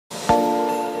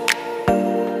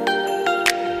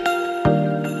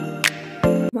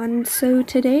everyone, so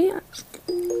today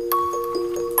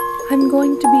I'm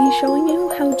going to be showing you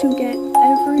how to get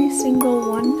every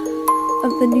single one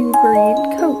of the new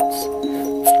breed coats.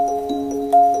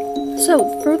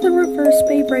 So for the reverse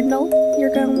bay brindle,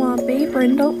 you're going to want bay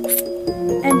brindle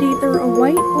and either a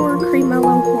white or a cream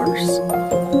yellow horse,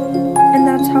 and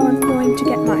that's how I'm going to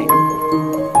get mine.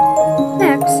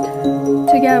 Next,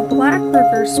 to get a black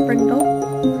reverse brindle,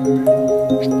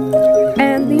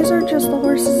 and these are just the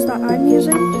horses that I'm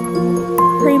using.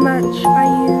 Pretty much I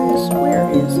used, where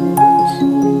is it?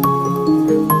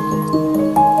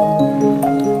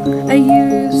 I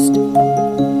used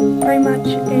pretty much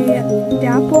a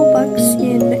dapple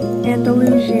buckskin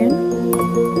Andalusian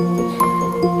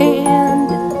and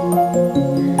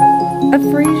a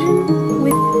Frisian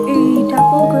with a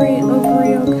dapple gray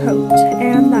Overio coat,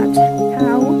 and that's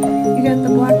how you get the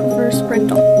black reverse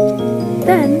brindle.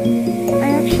 Then I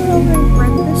actually already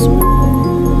bred this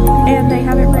one, and I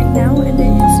have it right now, and it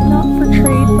is not for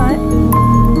trade, but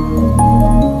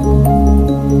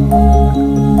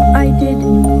I did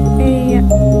a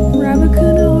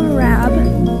Rabacuno Rab,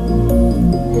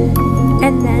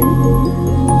 and then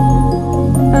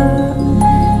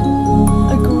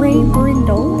a gray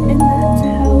brindle, and that's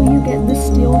how you get the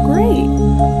steel gray,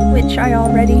 which I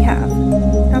already have.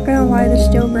 Not gonna lie, the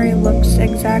steel gray looks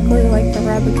exactly like the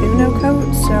Rabacuno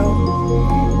coat,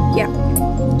 so yeah.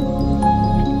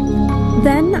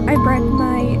 Then I bred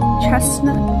my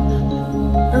chestnut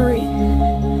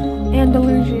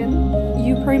Andalusian.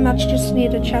 You pretty much just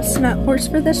need a chestnut horse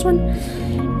for this one,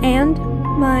 and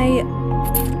my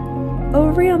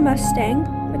Overio Mustang,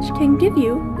 which can give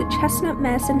you the chestnut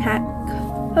medicine hat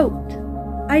coat.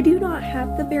 I do not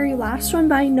have the very last one,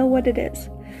 but I know what it is.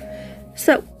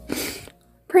 So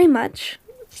pretty much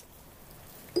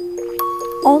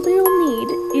all you'll need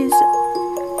is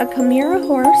a Chimera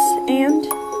horse and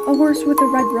a horse with a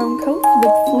red roan coat for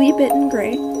the flea bitten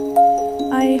gray.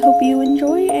 I hope you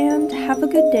enjoy and have a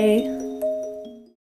good day.